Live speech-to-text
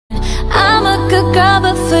sure,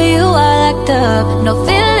 but for you I locked up. No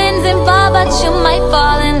feelings involved, but you might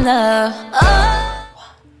fall in love. Oh.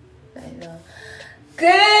 I know.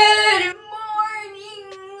 Good morning.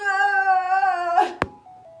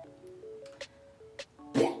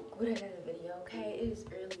 Back with another video, okay? It is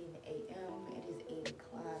early in the AM. It is 8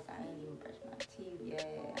 o'clock. I ain't even brushed my teeth yet.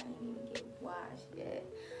 I ain't even get washed yet.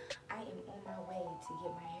 I am on my way to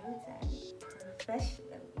get my hair done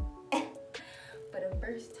professionally. For the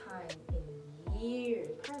first time in years,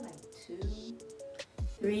 probably like 2,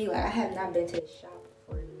 3. Like, I have not been to the shop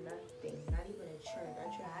for nothing, not even a trim.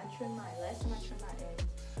 I trimmed my, last time I trimmed my ends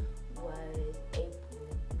was April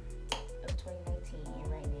of 2019,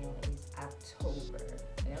 and right now it is October.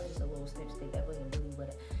 And that was just a little snip. That wasn't really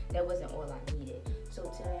that wasn't all I needed. So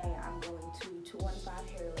today I'm going to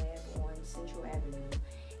 215 Hair Lab on Central Avenue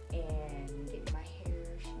and get my hair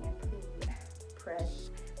shampooed,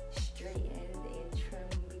 pressed, straightened, and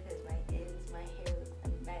trimmed because my hair looks a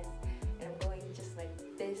mess. And I'm going just like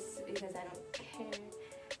this because I don't care.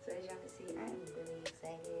 So as y'all can see, I am really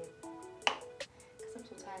excited because I'm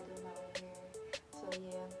so tired of doing my own hair. So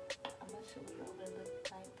yeah, I'm gonna show you what it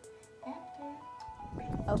looks like after.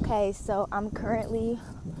 Okay, so I'm currently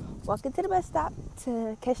walking to the bus stop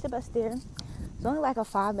to catch the bus there. It's only like a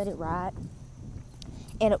 5-minute ride.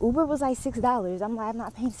 And an Uber was like $6. I'm like, I'm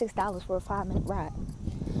not paying $6 for a 5-minute ride.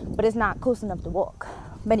 But it's not close enough to walk.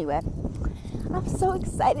 But anyway, I'm so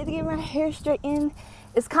excited to get my hair straightened.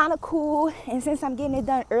 It's kind of cool. And since I'm getting it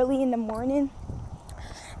done early in the morning,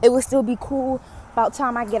 it will still be cool about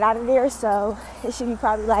time I get out of there. So it should be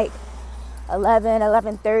probably like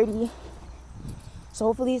 11:30. So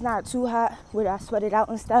hopefully it's not too hot where I sweat it out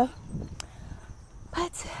and stuff.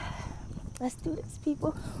 But let's do this,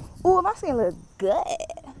 people. Ooh, my skin looks good.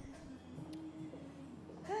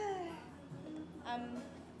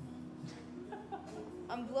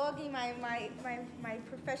 I'm vlogging my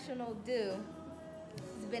professional do.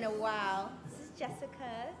 It's been a while. This is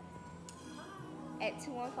Jessica at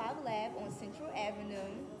 215 Lab on Central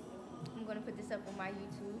Avenue. I'm gonna put this up on my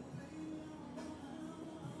YouTube.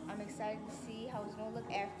 I'm excited to see how it's gonna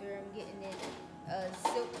look after I'm getting it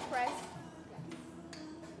silk press.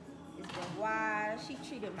 It's been washed. She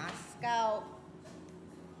treated my scalp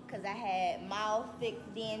because I had mild thick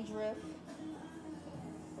dandruff.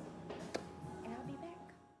 And I'll be back.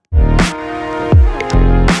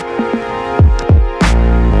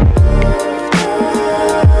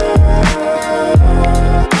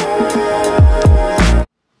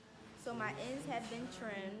 So my ends have been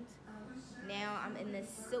trimmed. Now I'm in the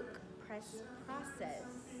silk press process.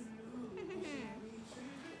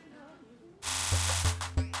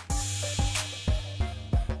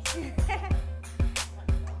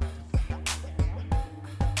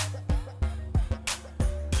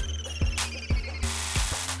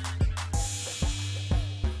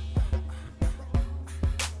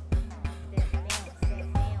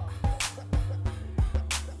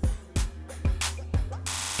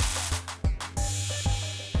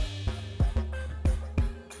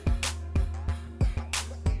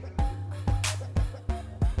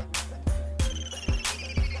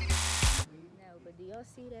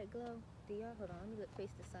 See that glow? Do y'all? Hold on, let me look, face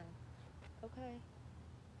the sun. Okay.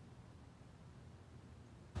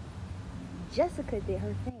 Jessica did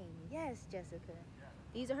her thing. Yes, Jessica.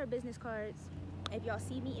 These are her business cards. If y'all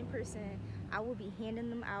see me in person, I will be handing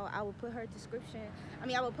them out. I will put her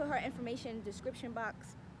I will put her information in the description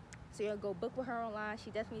box. So you'll go book with her online. She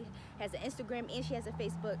definitely has an Instagram and she has a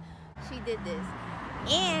Facebook. She did this.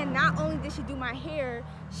 And not only did she do my hair,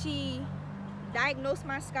 she diagnosed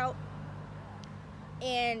my scalp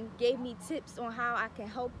and gave me tips on how I can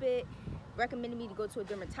help it, recommended me to go to a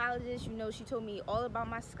dermatologist. You know, she told me all about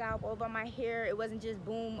my scalp, all about my hair. It wasn't just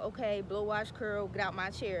boom, okay, blow, wash, curl, get out my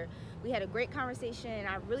chair. We had a great conversation and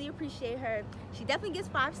I really appreciate her. She definitely gets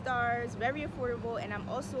 5 stars, very affordable, and I'm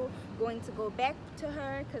also going to go back to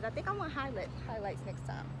her because I think I want highlights next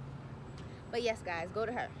time. But yes, guys, go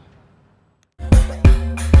to her.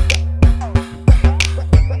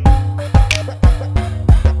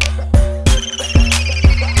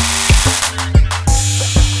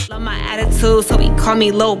 So he call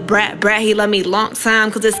me low brat, he love me long time,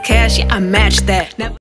 cause it's cash, yeah, I match that. Never